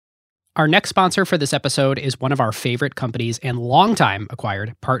Our next sponsor for this episode is one of our favorite companies and longtime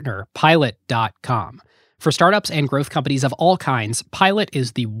acquired partner, Pilot.com. For startups and growth companies of all kinds, Pilot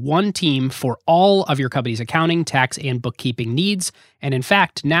is the one team for all of your company's accounting, tax, and bookkeeping needs, and in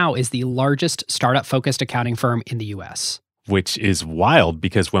fact, now is the largest startup-focused accounting firm in the US. Which is wild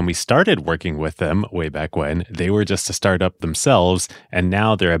because when we started working with them way back when, they were just a startup themselves, and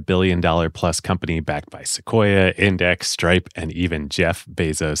now they're $1 billion plus company backed by Sequoia, Index, Stripe, and even Jeff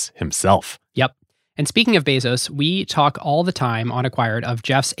Bezos himself. Yep. And speaking of Bezos, we talk all the time on Acquired of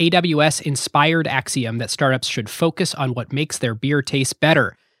Jeff's AWS-inspired axiom that startups should focus on what makes their beer taste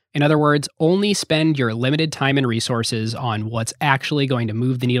better. In other words, only spend your limited time and resources on what's actually going to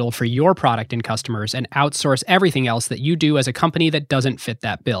move the needle for your product and customers and outsource everything else that you do as a company that doesn't fit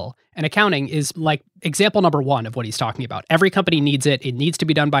that bill. And accounting is like example number one of what he's talking about. Every company needs it. It needs to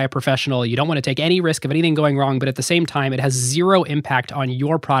be done by a professional. You don't want to take any risk of anything going wrong, but at the same time, it has zero impact on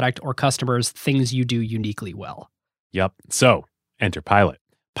your product or customers, things you do uniquely well. Yep. So enter Pilot.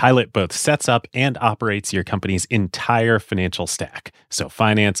 Pilot both sets up and operates your company's entire financial stack. So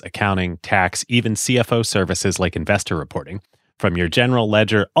finance, accounting, tax, even CFO services like investor reporting. From your general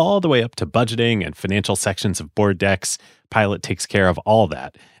ledger all the way up to budgeting and financial sections of board decks, Pilot takes care of all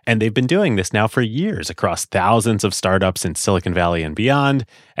that. And they've been doing this now for years across thousands of startups in Silicon Valley and beyond.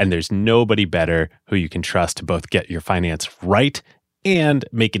 And there's nobody better who you can trust to both get your finance right and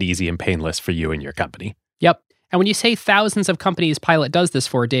make it easy and painless for you and your company. Yep. And when you say thousands of companies Pilot does this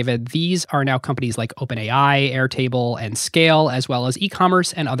for, David, these are now companies like OpenAI, Airtable, and Scale, as well as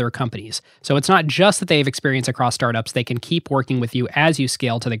e-commerce and other companies. So it's not just that they have experience across startups, they can keep working with you as you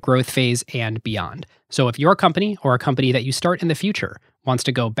scale to the growth phase and beyond. So if your company or a company that you start in the future wants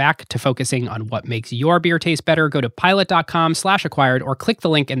to go back to focusing on what makes your beer taste better, go to pilot.com/acquired or click the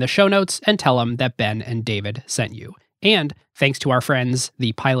link in the show notes and tell them that Ben and David sent you. And thanks to our friends,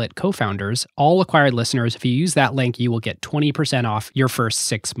 the Pilot co-founders, all Acquired listeners, if you use that link, you will get 20% off your first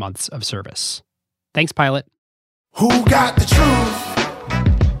 6 months of service. Thanks, Pilot. Who got the truth?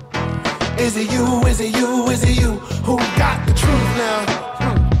 Is it you? Is it you? Is it you? Who got the truth now?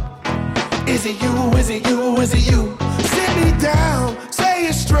 Is it you? Is it you? Is it you? Sit me down, say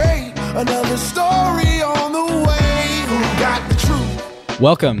it straight. Another story on the way. Who got the truth?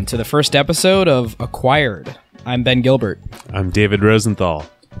 Welcome to the first episode of Acquired. I'm Ben Gilbert. I'm David Rosenthal.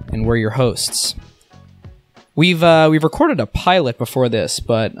 And we're your hosts. We've recorded a pilot before this,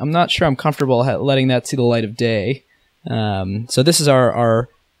 but I'm not sure I'm comfortable letting that see the light of day. So this is our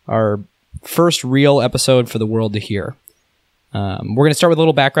first real episode for the world to hear. We're going to start with a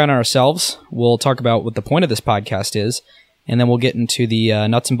little background on ourselves. We'll talk about what the point of this podcast is, and then we'll get into the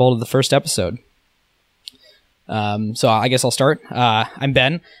nuts and bolts of the first episode. So I guess I'll start. I'm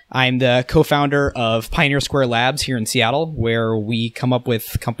Ben. I'm the co-founder of Pioneer Square Labs here in Seattle, where we come up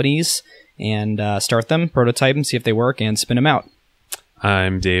with companies and start them, prototype them, see if they work, and spin them out.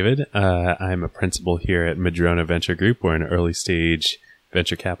 I'm David. I'm a principal here at Madrona Venture Group. We're an early stage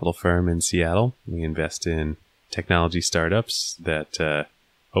venture capital firm in Seattle. We invest in technology startups that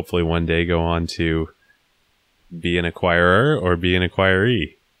hopefully one day go on to be an acquirer or be an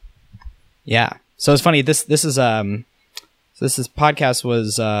acquiree. Yeah. So it's funny. This podcast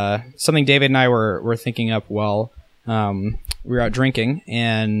was something David and I were thinking up while we were out drinking,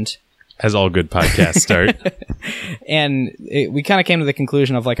 and as all good podcasts start, and we kind of came to the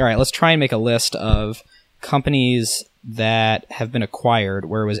conclusion of like, all right, let's try and make a list of companies that have been acquired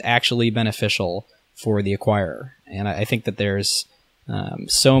where it was actually beneficial for the acquirer. And I think that there's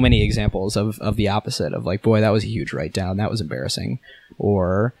so many examples of the opposite of like, boy, that was a huge write down, that was embarrassing,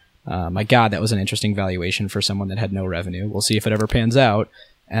 or my God, that was an interesting valuation for someone that had no revenue. We'll see if it ever pans out.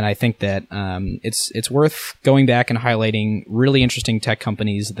 And I think that it's worth going back and highlighting really interesting tech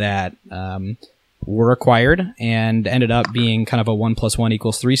companies that were acquired and ended up being kind of a 1 + 1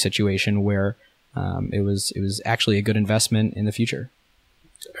 = 3 situation where it was actually a good investment in the future.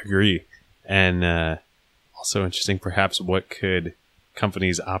 Agree. And also interesting, perhaps, what could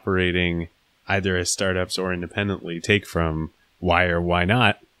companies operating either as startups or independently take from why or why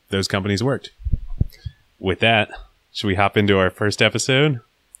not those companies worked. With that, should we hop into our first episode?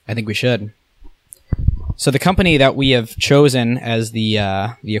 I think we should. So the company that we have chosen as the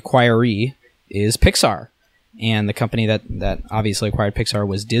acquiree is Pixar. And the company that obviously acquired Pixar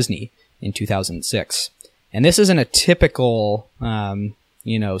was Disney in 2006. And this isn't a typical,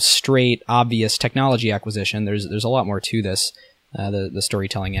 straight, obvious technology acquisition. There's a lot more to this. The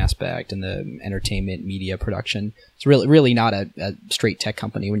storytelling aspect and the entertainment media production. It's really not a straight tech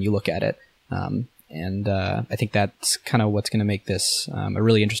company when you look at it. And I think that's kind of what's going to make this a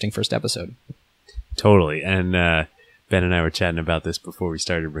really interesting first episode. Totally. And Ben and I were chatting about this before we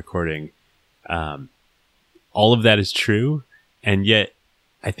started recording. All of that is true, and yet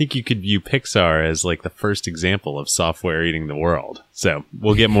I think you could view Pixar as like the first example of software eating the world. So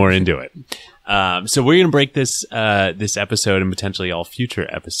we'll get more into it. So we're going to break this episode and potentially all future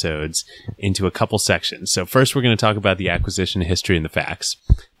episodes into a couple sections. So first, we're going to talk about the acquisition history and the facts.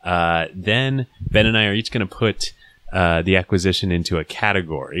 Then Ben and I are each going to put the acquisition into a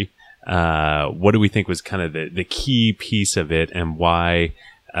category. What do we think was kind of the key piece of it, and why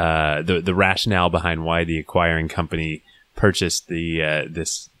the rationale behind why the acquiring company purchased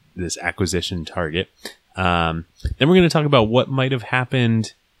this acquisition target. Then we're going to talk about what might have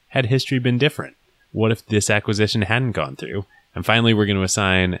happened had history been different. What if this acquisition hadn't gone through? And finally, we're going to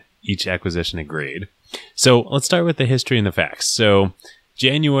assign each acquisition a grade. So let's start with the history and the facts. So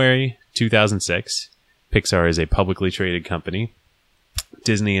January 2006, Pixar is a publicly traded company.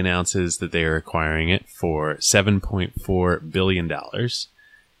 Disney announces that they are acquiring it for $7.4 billion,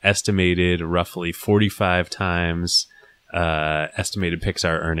 estimated roughly 45 times estimated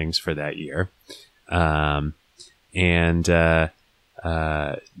Pixar earnings for that year.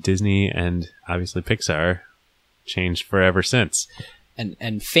 Disney and obviously Pixar changed forever since.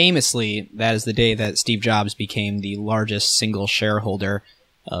 And famously, that is the day that Steve Jobs became the largest single shareholder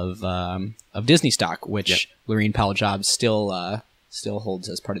of Disney stock, which Laurene Powell Jobs still holds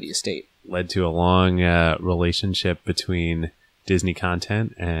as part of the estate. Led to a long relationship between Disney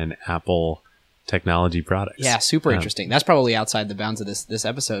content and Apple technology products. Yeah, super interesting. That's probably outside the bounds of this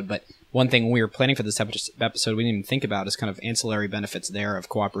episode, but one thing when we were planning for this episode we didn't even think about is kind of ancillary benefits there of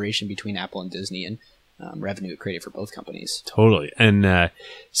cooperation between Apple and Disney, and revenue it created for both companies. Totally. And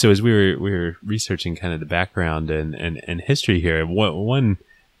so as we were researching kind of the background and history here, one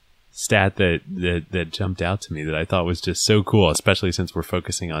stat that jumped out to me that I thought was just so cool, especially since we're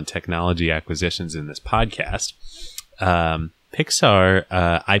focusing on technology acquisitions in this podcast. Pixar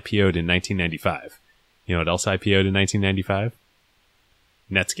IPO'd in 1995. You know what else IPO'd in 1995?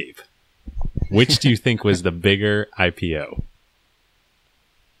 Netscape. Which do you think was the bigger IPO?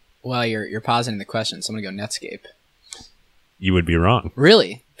 Well, you're positing the question, so I'm going to go Netscape. You would be wrong.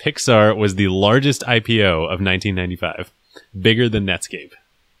 Really? Pixar was the largest IPO of 1995. Bigger than Netscape.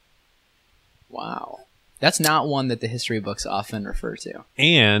 Wow. That's not one that the history books often refer to.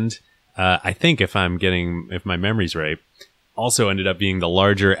 And I think if my memory's right, also ended up being the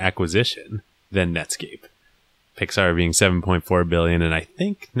larger acquisition than Netscape. Pixar being $7.4 billion, and I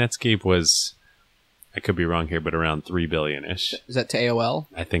think Netscape was, I could be wrong here, but around $3 billion-ish. Is that to AOL?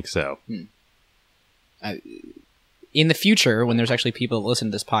 I think so. In the future, when there's actually people that listen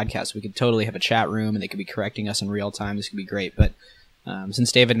to this podcast, we could totally have a chat room, and they could be correcting us in real time. This could be great. But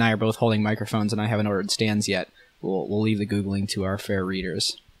since David and I are both holding microphones and I haven't ordered stands yet, we'll leave the Googling to our fair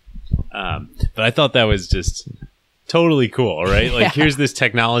readers. But I thought that was just totally cool, right? Like, here's this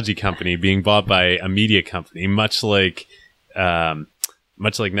technology company being bought by a media company, much like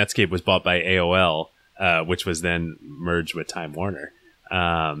Netscape was bought by AOL, which was then merged with Time Warner.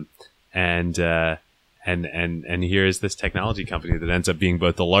 And here is this technology company that ends up being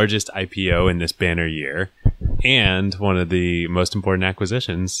both the largest IPO in this banner year and one of the most important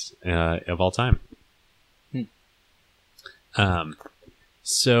acquisitions of all time.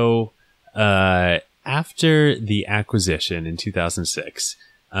 After the acquisition in 2006,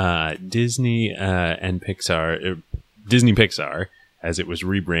 Disney Pixar, as it was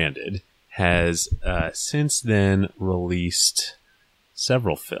rebranded, has since then released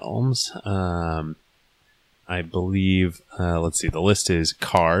several films. I believe, let's see, the list is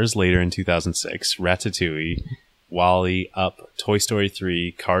Cars later in 2006, Ratatouille, WALL-E, Up, Toy Story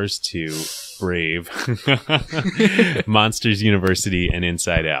 3, Cars 2, Brave, Monsters University, and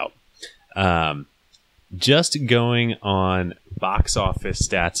Inside Out. Just going on box office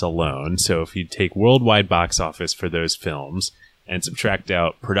stats alone, so if you take worldwide box office for those films and subtract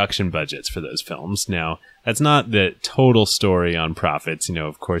out production budgets for those films, now that's not the total story on profits. You know,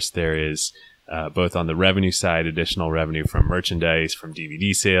 of course, there is both on the revenue side, additional revenue from merchandise, from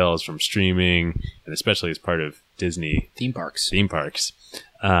DVD sales, from streaming, and especially as part of Disney theme parks.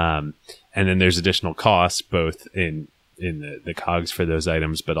 And then there's additional costs, both in the COGS for those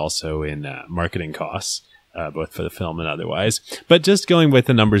items, but also in marketing costs, both for the film and otherwise. But just going with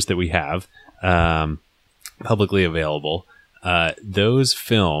the numbers that we have publicly available, those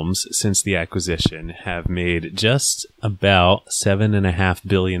films since the acquisition have made just about $7.5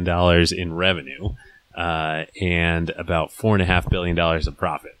 billion in revenue and about $4.5 billion of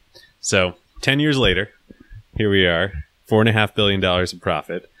profit. So 10 years later, here we are, $4.5 billion of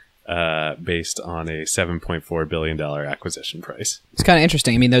profit. Based on a $7.4 billion acquisition price. It's kind of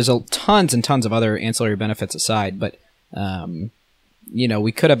interesting. I mean, there's tons and tons of other ancillary benefits aside, but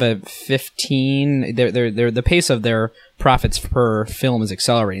We could have a 15. The pace of their profits per film is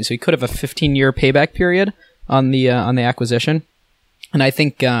accelerating, so we could have a 15-year payback period on the acquisition. And I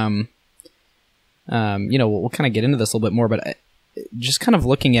think we'll kind of get into this a little bit more, but just kind of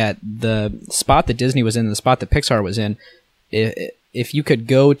looking at the spot that Disney was in, the spot that Pixar was in, if you could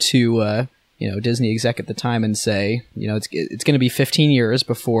go to Disney exec at the time and say, it's going to be 15 years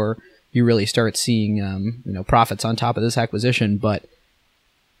before you really start seeing profits on top of this acquisition, but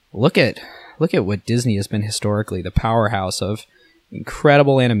look at what Disney has been historically, the powerhouse of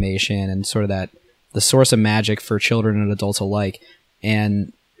incredible animation and sort of the source of magic for children and adults alike,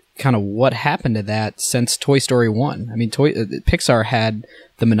 and kind of what happened to that since Toy Story 1. I mean, Pixar had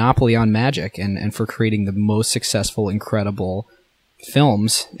the monopoly on magic and for creating the most successful, incredible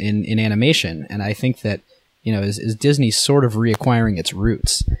films in animation. And I think that, is Disney sort of reacquiring its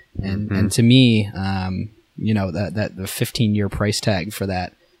roots. And to me, that the 15-year price tag for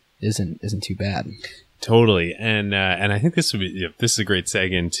that isn't too bad. Totally. And I think this is a great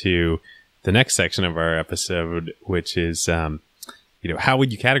seg into the next section of our episode, which is, how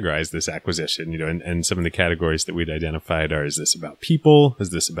would you categorize this acquisition? And some of the categories that we'd identified are: is this about people?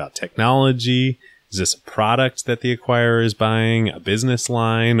 Is this about technology? Is this a product that the acquirer is buying, a business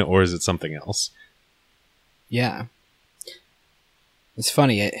line, or is it something else? Yeah. It's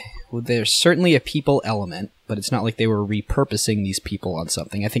funny. There's certainly a people element, but it's not like they were repurposing these people on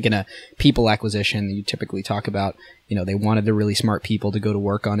something. I think in a people acquisition, you typically talk about, they wanted the really smart people to go to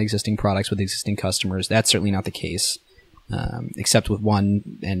work on existing products with existing customers. That's certainly not the case. Except with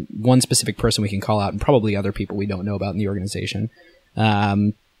one specific person we can call out, and probably other people we don't know about in the organization.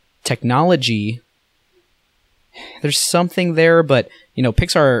 Technology, there's something there, but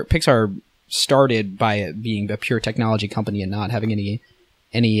Pixar started by it being a pure technology company and not having any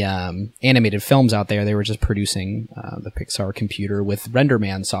animated films out there. They were just producing the Pixar computer with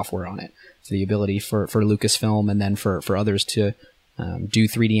RenderMan software on it, so the ability for Lucasfilm and then for others to do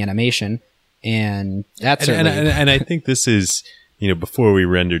 3D animation. And that's and I think this is, before we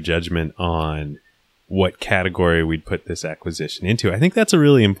render judgment on what category we'd put this acquisition into, I think that's a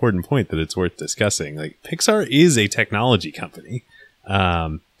really important point that it's worth discussing. Like, Pixar is a technology company.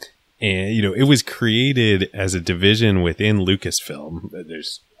 And, it was created as a division within Lucasfilm.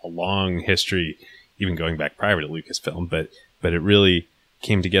 There's a long history, even going back prior to Lucasfilm, but it really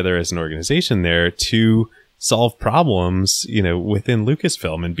came together as an organization there to solve problems, within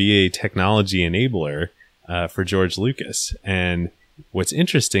Lucasfilm and be a technology enabler for George Lucas. And what's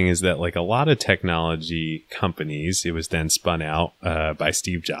interesting is that, like a lot of technology companies, it was then spun out by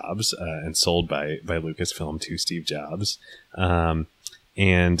Steve Jobs and sold by Lucasfilm to Steve Jobs. Like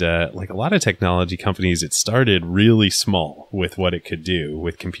a lot of technology companies, it started really small with what it could do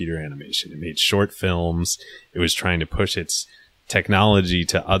with computer animation. It made short films. It was trying to push its technology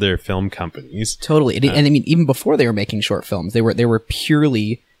to other film companies. Totally. And I mean, even before they were making short films, they were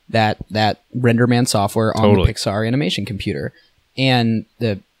purely that RenderMan software on the Pixar animation computer. And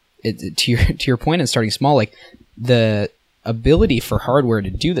to your point in starting small, like the ability for hardware to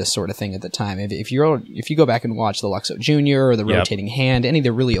do this sort of thing at the time. If you go back and watch the Luxo Jr. or the rotating hand, any of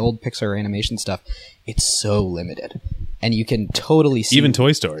the really old Pixar animation stuff, it's so limited. And you can totally see even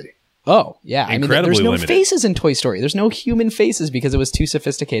Toy Story. Oh, yeah. Incredibly there's no limited. faces in Toy Story. There's no human faces because it was too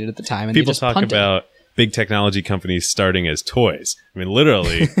sophisticated at the time. And people talk about big technology companies starting as toys. I mean,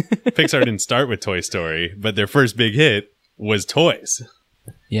 literally, Pixar didn't start with Toy Story, but their first big hit was toys.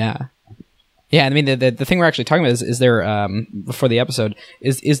 Yeah. Yeah, I mean, the thing we're actually talking about is there, before the episode,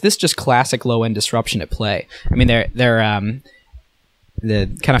 is this just classic low-end disruption at play? I mean, the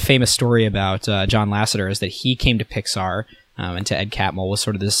kind of famous story about John Lasseter is that he came to Pixar and to Ed Catmull with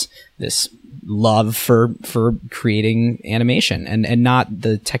sort of this love for creating animation and not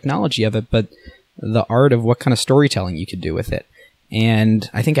the technology of it, but the art of what kind of storytelling you could do with it. And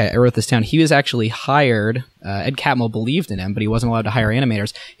I think I wrote this down. He was actually hired, Ed Catmull believed in him, but he wasn't allowed to hire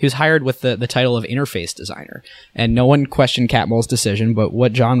animators. He was hired with the title of interface designer. And no one questioned Catmull's decision, but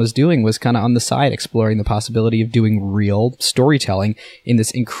what John was doing was kind of on the side exploring the possibility of doing real storytelling in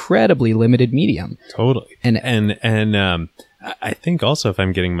this incredibly limited medium. Totally. And I think also, if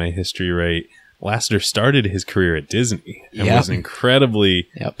I'm getting my history right, Lasseter started his career at Disney and was an incredibly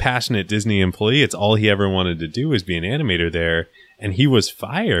passionate Disney employee. It's all he ever wanted to do was be an animator there. And he was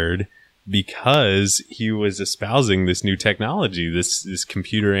fired because he was espousing this new technology, this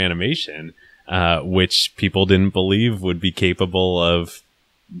computer animation, which people didn't believe would be capable of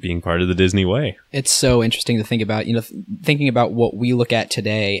being part of the Disney way. It's so interesting to think about, thinking about what we look at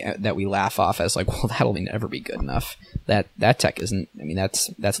today that we laugh off as like, well, that'll never be good enough. That tech isn't,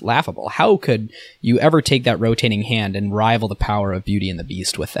 that's laughable. How could you ever take that rotating hand and rival the power of Beauty and the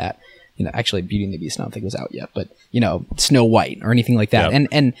Beast with that? Actually Beauty and the Beast, I don't think was out yet, but Snow White or anything like that. Yep.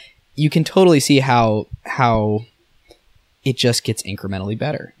 And you can totally see how it just gets incrementally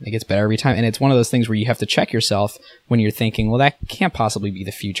better. It gets better every time. And it's one of those things where you have to check yourself when you're thinking, well, that can't possibly be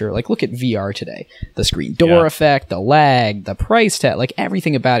the future. Like, look at VR today. The screen door effect, the lag, the price tag, like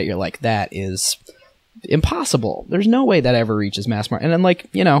everything about it, you're like, that is impossible. There's no way that ever reaches mass market. And then, like,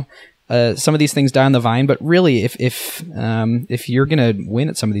 some of these things die on the vine, but really, if you're going to win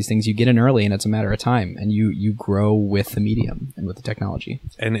at some of these things, you get in early and it's a matter of time, and you grow with the medium and with the technology.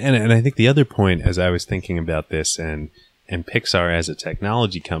 And I think the other point, as I was thinking about this and Pixar as a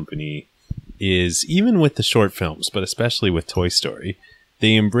technology company, is even with the short films, but especially with Toy Story,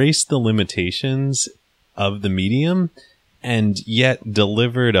 they embraced the limitations of the medium and yet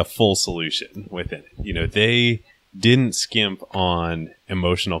delivered a full solution within it. They didn't skimp on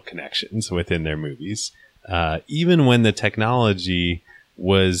emotional connections within their movies, even when the technology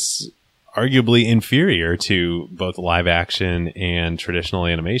was arguably inferior to both live action and traditional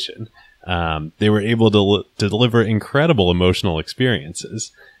animation. They were able to deliver incredible emotional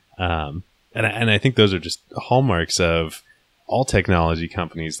experiences. And I think those are just hallmarks of all technology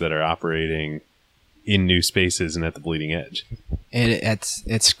companies that are operating in new spaces and at the bleeding edge.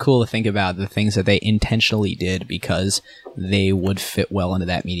 It's cool to think about the things that they intentionally did because they would fit well into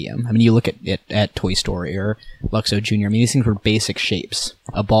that medium. You look at Toy Story or Luxo Jr. These things were basic shapes.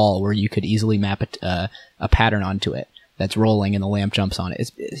 A ball where you could easily map a pattern onto it that's rolling and the lamp jumps on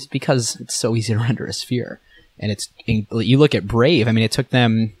it. It's because it's so easy to render a sphere. And you look at Brave, it took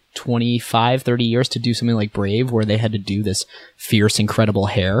them 25, 30 years to do something like Brave, where they had to do this fierce, incredible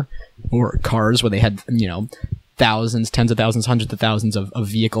hair, or Cars, where they had, thousands, tens of thousands, hundreds of thousands of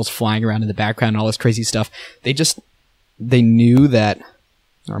vehicles flying around in the background and all this crazy stuff. They knew that,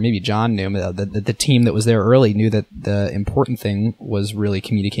 or maybe John knew, that the team that was there early knew that the important thing was really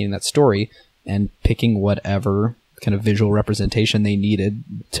communicating that story and picking whatever kind of visual representation they needed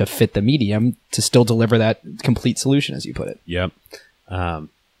to fit the medium to still deliver that complete solution, as you put it. Yep.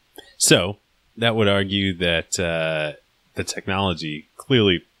 So that would argue that the technology,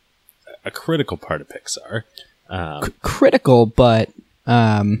 clearly a critical part of Pixar. Critical, but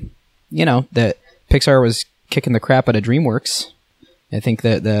that Pixar was kicking the crap out of DreamWorks. I think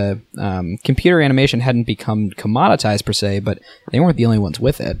that the computer animation hadn't become commoditized per se, but they weren't the only ones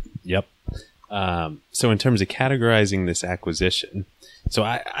with it. Yep. So in terms of categorizing this acquisition, so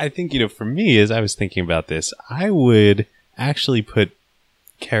I think, for me, as I was thinking about this, I would actually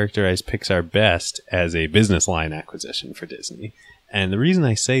characterize Pixar best as a business line acquisition for Disney. And the reason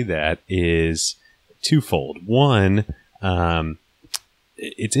I say that is twofold. One,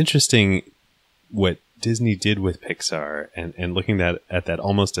 it's interesting what Disney did with Pixar and looking at that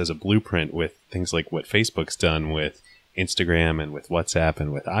almost as a blueprint with things like what Facebook's done with Instagram and with WhatsApp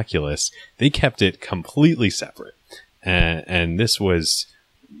and with Oculus. They kept it completely separate. And this was,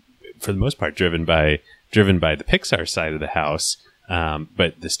 for the most part, driven by the Pixar side of the house.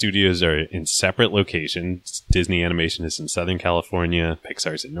 But the studios are in separate locations. Disney Animation is in Southern California.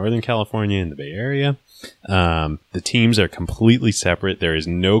 Pixar's in Northern California in the Bay Area. The teams are completely separate. There is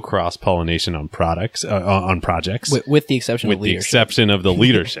no cross-pollination on projects. With the exception of leadership. With the exception of the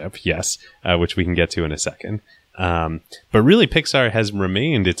leadership, yes, which we can get to in a second. But really, Pixar has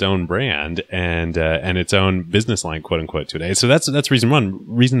remained its own brand and its own business line, quote unquote, today. So that's reason one.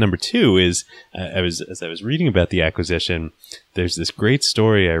 Reason number two is, as I was reading about the acquisition, there's this great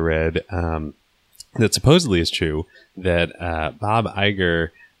story I read that supposedly is true, that Bob Iger,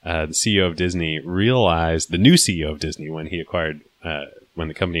 the CEO of Disney, realized, the new CEO of Disney, when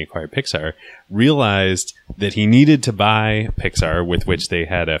the company acquired Pixar, realized that he needed to buy Pixar, with which they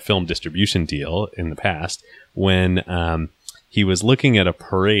had a film distribution deal in the past, when he was looking at a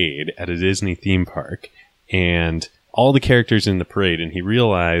parade at a Disney theme park and all the characters in the parade, and he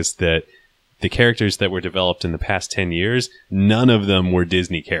realized that the characters that were developed in the past 10 years, none of them were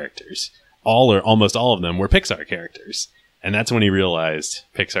Disney characters. All or almost all of them were Pixar characters. And that's when he realized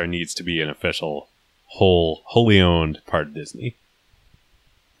Pixar needs to be an official, wholly owned part of Disney.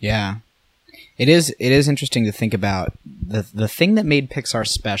 Yeah. It is interesting to think about the thing that made Pixar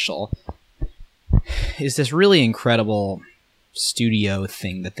special is this really incredible studio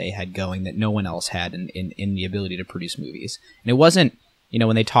thing that they had going that no one else had in the ability to produce movies. And it wasn't,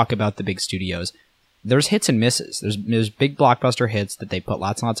 when they talk about the big studios, there's hits and misses. There's big blockbuster hits that they put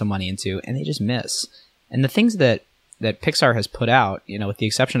lots and lots of money into, and they just miss. And the things that, that Pixar has put out, with the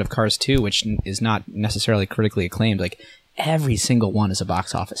exception of Cars 2, which is not necessarily critically acclaimed, like every single one is a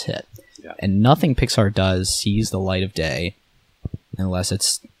box office hit. Yeah. And nothing Pixar does sees the light of day unless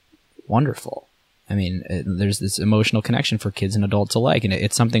it's wonderful. I mean, there's this emotional connection for kids and adults alike, and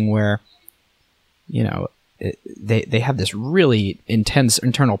it's something where, they have this really intense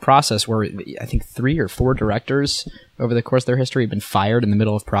internal process where I think 3 or 4 directors over the course of their history have been fired in the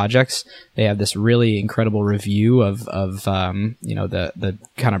middle of projects. They have this really incredible review of the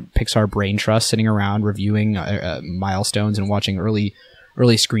kind of Pixar brain trust sitting around reviewing milestones and watching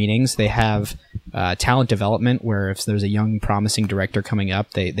early screenings. They have talent development where if there's a young promising director coming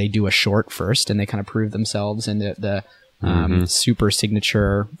up, they do a short first and they kind of prove themselves in the super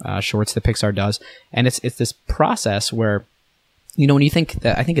signature shorts that Pixar does. And it's this process where, when you think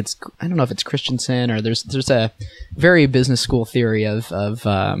that, I don't know if it's Christensen or there's a very business school theory of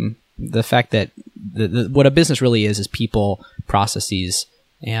the fact that what a business really is people, processes,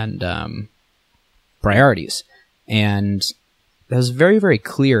 and priorities. And that was very, very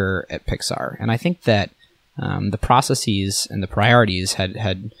clear at Pixar. And I think that the processes and the priorities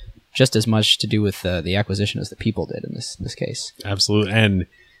had just as much to do with the acquisition as the people did in this case. Absolutely. And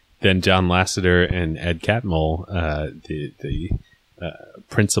then John Lasseter and Ed Catmull, the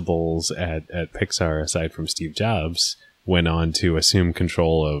principals at Pixar, aside from Steve Jobs, went on to assume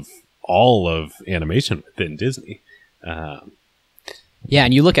control of all of animation within Disney. Yeah,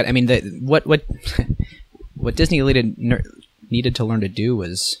 and you look at, what Disney needed to learn to do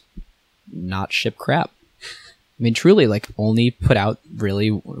was not ship crap. I mean, truly, only put out really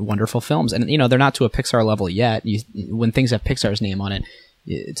wonderful films, and they're not to a Pixar level yet. When things have Pixar's name on it,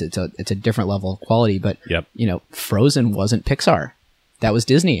 it's a different level of quality. But yep. Frozen wasn't Pixar; that was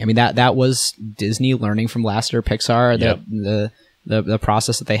Disney. I mean, that was Disney learning from Lasseter, Pixar, the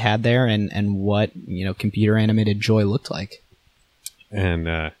process that they had there, and what computer animated joy looked like.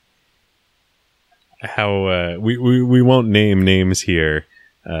 And how we won't name names here.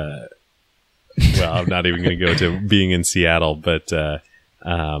 Well, I'm not even going to go to being in Seattle, but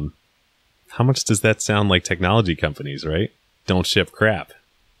how much does that sound like technology companies, right? Don't ship crap.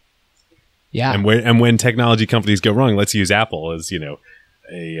 Yeah. And when technology companies go wrong, let's use Apple as,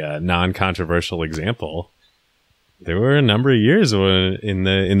 a non-controversial example. There were a number of years in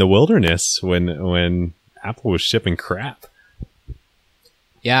the wilderness when Apple was shipping crap.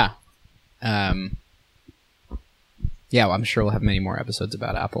 Yeah. Yeah, well, I'm sure we'll have many more episodes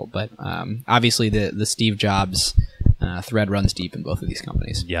about Apple, but obviously the Steve Jobs thread runs deep in both of these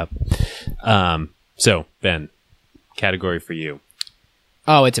companies. Yep. So, Ben, category for you.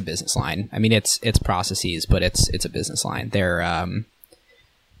 Oh, it's a business line. I mean, it's processes, but it's a business line. They're,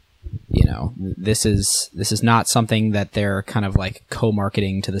 this is not something that they're kind of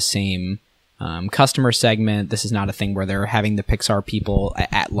co-marketing to the same customer segment. This is not a thing where they're having the Pixar people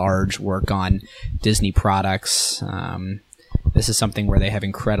at large work on Disney products. This is something where they have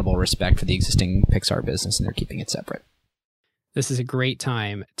incredible respect for the existing Pixar business and they're keeping it separate. This is a great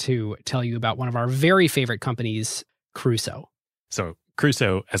time to tell you about one of our very favorite companies, Crusoe. So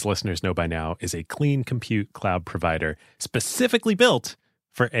Crusoe, as listeners know by now, is a clean compute cloud provider specifically built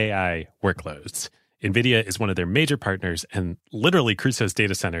for AI workloads. NVIDIA is one of their major partners, and literally Crusoe's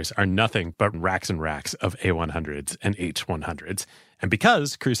data centers are nothing but racks and racks of A100s and H100s. And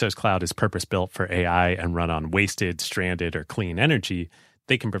because Crusoe's cloud is purpose-built for AI and run on wasted, stranded, or clean energy,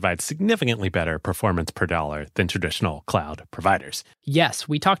 they can provide significantly better performance per dollar than traditional cloud providers. Yes,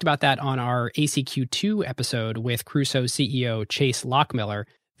 we talked about that on our ACQ2 episode with Crusoe CEO Chase Lockmiller.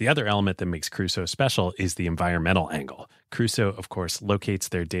 The other element that makes Crusoe special is the environmental angle. Crusoe, of course, locates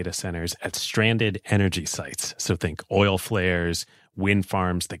their data centers at stranded energy sites. So think oil flares, wind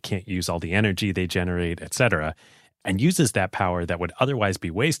farms that can't use all the energy they generate, etc., and uses that power that would otherwise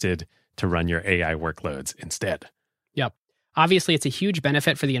be wasted to run your AI workloads instead. Yep. Obviously, it's a huge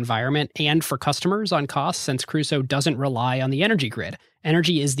benefit for the environment and for customers on costs since Crusoe doesn't rely on the energy grid.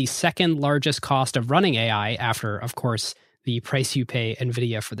 Energy is the second largest cost of running AI after, of course, the price you pay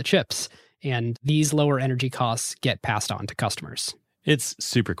NVIDIA for the chips. And these lower energy costs get passed on to customers. It's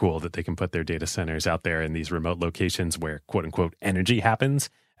super cool that they can put their data centers out there in these remote locations where, quote unquote, energy happens,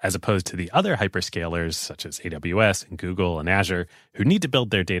 as opposed to the other hyperscalers such as AWS and Google and Azure, who need to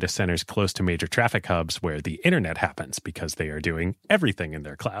build their data centers close to major traffic hubs where the internet happens because they are doing everything in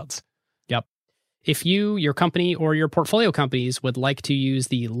their clouds. Yep. If you, your company, or your portfolio companies would like to use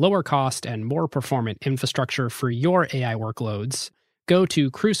the lower cost and more performant infrastructure for your AI workloads, go to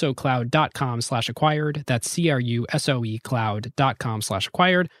crusoecloud.com/acquired. That's CRUSOE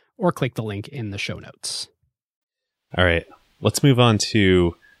cloud.com/acquired, or click the link in the show notes. All right, let's move on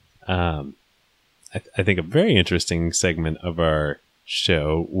to I think, a very interesting segment of our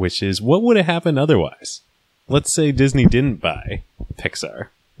show, which is what would have happened otherwise? Let's say Disney didn't buy Pixar.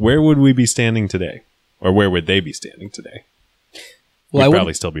 Where would we be standing today? Or where would they be standing today? Well, We'd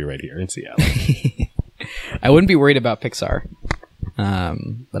probably still be right here in Seattle. I wouldn't be worried about Pixar,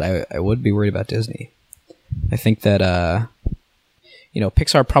 but I would be worried about Disney. I think that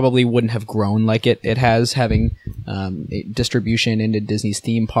Pixar probably wouldn't have grown like it has, having distribution into Disney's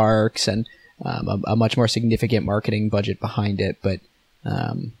theme parks and a much more significant marketing budget behind it. But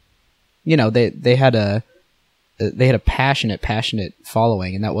they had a passionate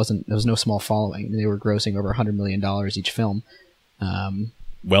following, and there was no small following. They were grossing over $100 million each film.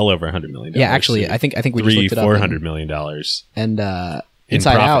 Well over $100 million. Yeah, actually, I think we just looked it up. $400 million. And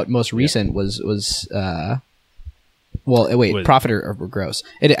Inside Out, most recent, was profit or gross.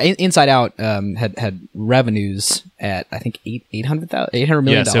 Inside Out had revenues at, I think, $800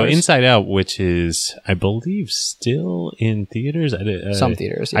 million. Yeah, so Inside Out, which is, I believe, still in theaters. Some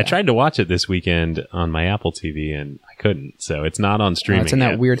theaters, yeah. I tried to watch it this weekend on my Apple TV, and I couldn't. So it's not on streaming. It's in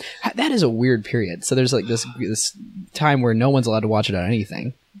that yet. weird. That is a weird period. So there's like this time where no one's allowed to watch it on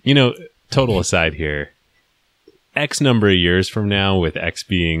anything. Total aside here. X number of years from now, with X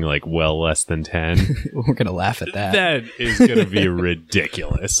being like well less than 10, we're gonna laugh at that. That is gonna be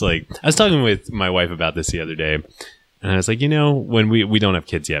ridiculous. Like, I was talking with my wife about this the other day, and I was like, when we don't have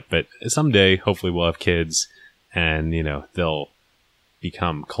kids yet, but someday, hopefully, we'll have kids, and they'll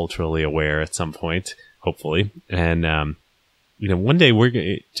become culturally aware at some point, hopefully. And one day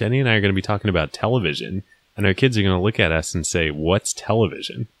Jenny and I are gonna be talking about television, and our kids are gonna look at us and say, "What's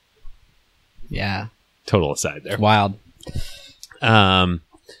television?" Yeah. Total aside there. Wild.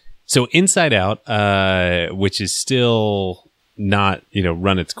 So Inside Out, which is still not,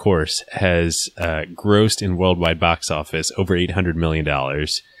 run its course, has grossed in worldwide box office over $800 million,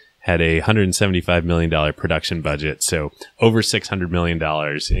 had a $175 million production budget, so over $600 million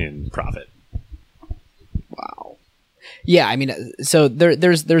in profit. Wow. Yeah, I mean, so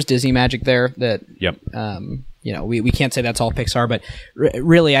there's Disney magic there that. Yep. We can't say that's all Pixar, but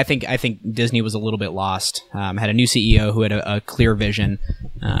really, I think Disney was a little bit lost. Had a new CEO who had a clear vision,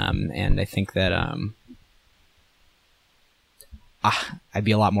 and I think that I'd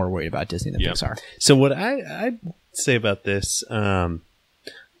be a lot more worried about Disney than Pixar. So what I'd say about this, two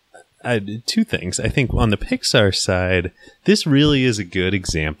things. I think on the Pixar side, this really is a good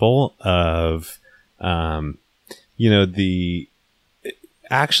example of, the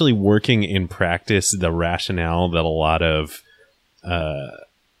actually working in practice the rationale that a lot of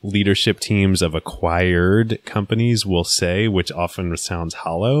leadership teams of acquired companies will say, which often sounds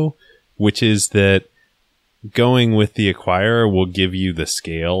hollow, which is that going with the acquirer will give you the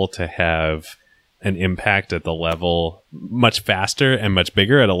scale to have an impact at the level much faster and much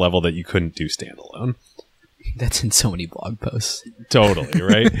bigger at a level that you couldn't do standalone. That's in so many blog posts. Totally,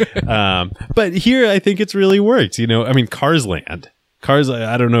 right? But here I think it's really worked. Cars Land.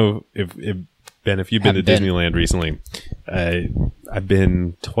 I don't know if Ben, if you've been to Disneyland recently. I've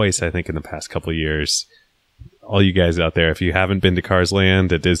been twice, I think, in the past couple of years. All you guys out there, if you haven't been to Cars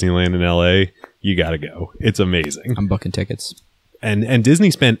Land at Disneyland in LA, you got to go. It's amazing. I'm booking tickets. And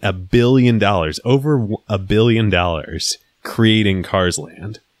Disney spent $1 billion, over $1 billion, creating Cars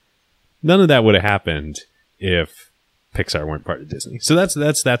Land. None of that would have happened if Pixar weren't part of Disney. So that's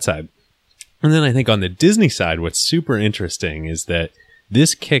that side. And then I think on the Disney side, what's super interesting is that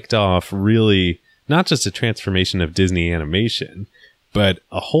this kicked off really not just a transformation of Disney animation, but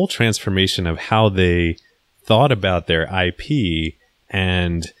a whole transformation of how they thought about their IP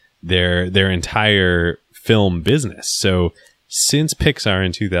and their entire film business. So since Pixar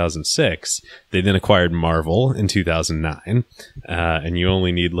in 2006, they then acquired Marvel in 2009. And you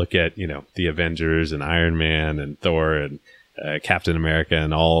only need look at, the Avengers and Iron Man and Thor and Captain America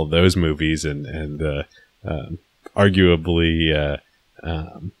and all those movies and arguably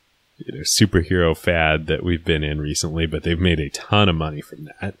superhero fad that we've been in recently, but they've made a ton of money from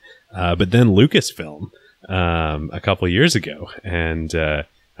that. But then Lucasfilm a couple of years ago, and I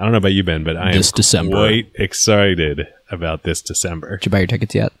don't know about you, Ben, but I am quite excited about this December. Did you buy your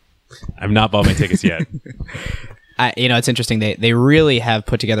tickets yet? I've not bought my tickets yet. It's interesting. They really have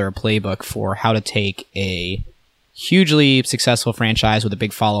put together a playbook for how to take a hugely successful franchise with a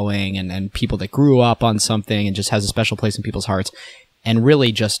big following and people that grew up on something and just has a special place in people's hearts and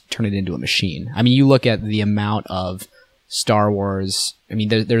really just turn it into a machine. I mean, you look at the amount of Star Wars. I mean,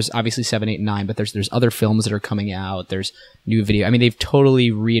 there's obviously 7, 8, and 9, but there's other films that are coming out. There's new video. I mean, they've totally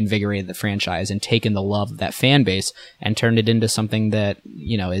reinvigorated the franchise and taken the love of that fan base and turned it into something that,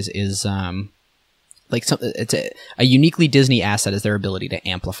 is like it's a uniquely Disney asset is their ability to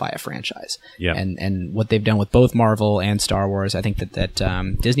amplify a franchise. Yeah. And what they've done with both Marvel and Star Wars, I think that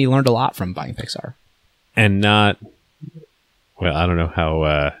Disney learned a lot from buying Pixar. And not, well, I don't know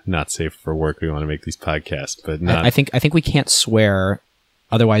how not safe for work we want to make these podcasts, but not. I think we can't swear,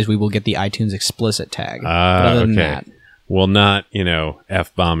 otherwise we will get the iTunes explicit tag. But other than that, well, not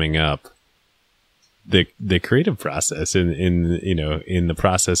F-bombing up the creative process in the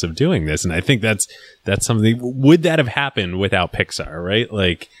process of doing this. And I think that's something. Would that have happened without Pixar, right?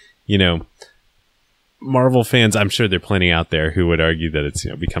 Like, Marvel fans, I'm sure there are plenty out there who would argue that it's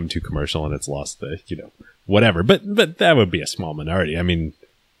become too commercial and it's lost the whatever, but that would be a small minority. I mean,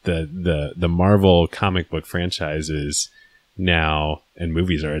 the Marvel comic book franchises now and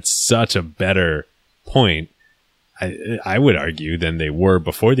movies are at such a better point, I would argue, than they were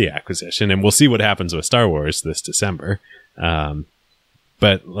before the acquisition. And we'll see what happens with Star Wars this December.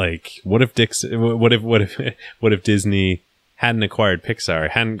 But like, what if Disney hadn't acquired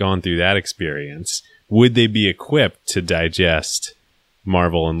Pixar, hadn't gone through that experience? Would they be equipped to digest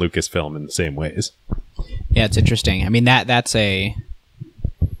Marvel and Lucasfilm in the same ways? Yeah, it's interesting. I mean, it's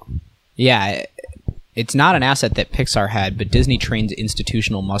not an asset that Pixar had, but Disney trained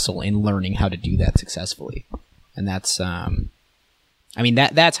institutional muscle in learning how to do that successfully. And that's,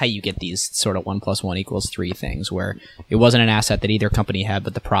 that's how you get these sort of 1 + 1 = 3 things, where it wasn't an asset that either company had,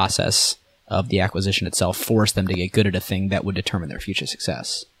 but the process of the acquisition itself forced them to get good at a thing that would determine their future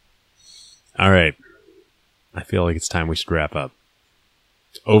success. All right. I feel like it's time we should wrap up.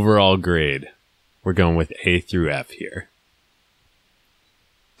 Overall grade, we're going with A through F here.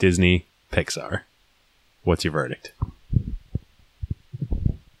 Disney, Pixar. What's your verdict?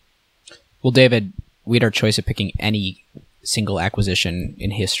 Well, David, we had our choice of picking any single acquisition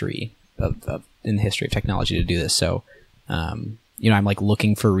in history in the history of technology to do this. So, I'm like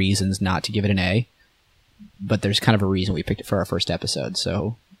looking for reasons not to give it an A, but there's kind of a reason we picked it for our first episode.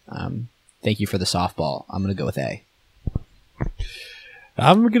 So, thank you for the softball. I'm going to go with A.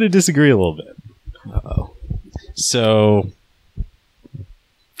 I'm going to disagree a little bit. Uh-oh. So,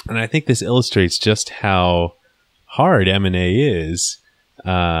 and I think this illustrates just how hard M&A is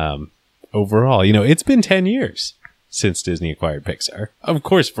overall. It's been 10 years since Disney acquired Pixar. Of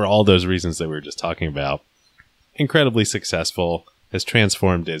course, for all those reasons that we were just talking about. Incredibly successful, has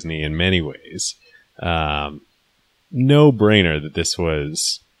transformed Disney in many ways. No brainer that this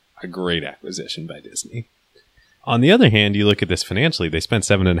was a great acquisition by Disney. On the other hand, you look at this financially, they spent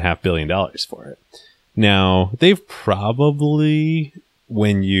 $7.5 billion for it. Now, they've probably,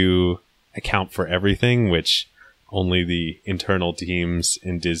 when you account for everything, which only the internal teams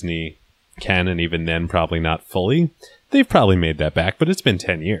in Disney can, and even then probably not fully, they've probably made that back, but it's been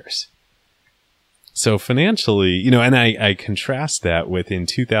 10 years. So financially, and I contrast that with in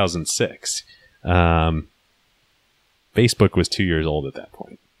 2006, Facebook was 2 years old at that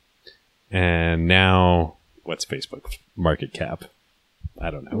point. And now, what's Facebook market cap? I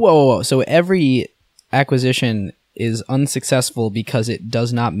don't know. Whoa. So every acquisition is unsuccessful because it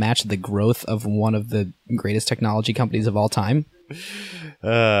does not match the growth of one of the greatest technology companies of all time?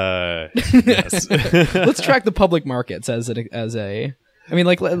 Yes. Let's track the public markets as a. I mean,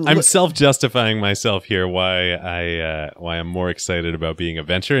 like, I'm self-justifying myself here why I'm more excited about being a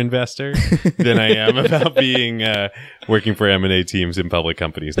venture investor than I am about being working for M&A teams in public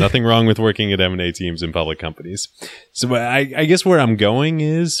companies. Nothing wrong with working at M&A teams in public companies. So I guess where I'm going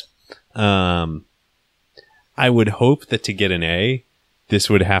is, I would hope that to get an A,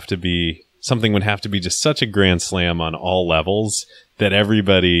 something would have to be just such a grand slam on all levels that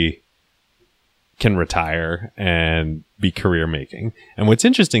everybody can retire and be career making. And what's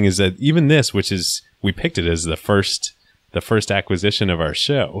interesting is that even this, which is, we picked it as the first acquisition of our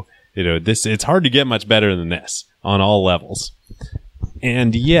show, it's hard to get much better than this on all levels.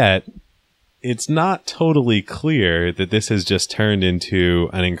 And yet it's not totally clear that this has just turned into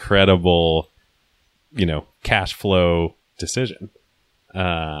an incredible, cash flow decision.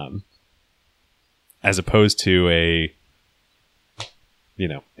 As opposed to a,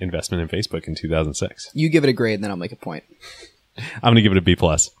 investment in Facebook in 2006. You give it a grade, and then I'll make a point. I'm going to give it a B+.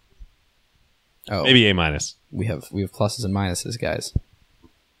 Oh, maybe A-. We have pluses and minuses, guys.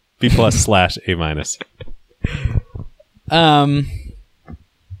 B+/A-.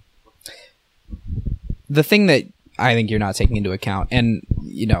 The thing that I think you're not taking into account, and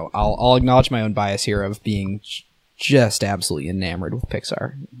I'll acknowledge my own bias here of being just absolutely enamored with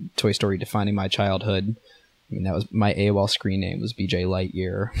Pixar. Toy Story defining my childhood. I mean, that was my AOL screen name was BJ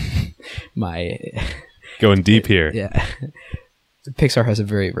Lightyear. Going deep here. Yeah. Pixar has a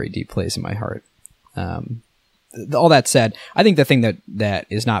very, very deep place in my heart. all that said, I think the thing that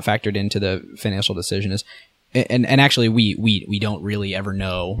is not factored into the financial decision is, and actually we don't really ever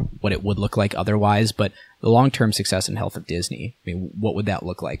know what it would look like otherwise, but the long-term success and health of Disney. I mean, what would that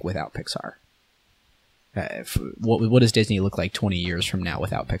look like without Pixar? What does Disney look like 20 years from now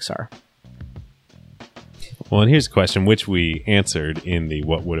without Pixar? Well, and here's a question which we answered in the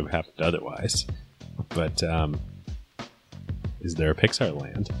what would have happened otherwise. But is there a Pixar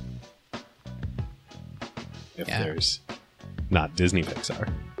land? If there's not Disney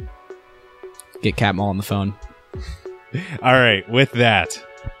Pixar. Get Catmull on the phone. All right, with that,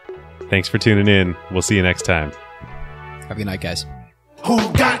 thanks for tuning in. We'll see you next time. Have a good night, guys. Who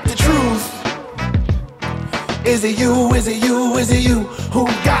got the truth? Is it you? Is it you? Is it you? Who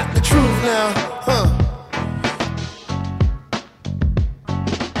got the truth now? Huh?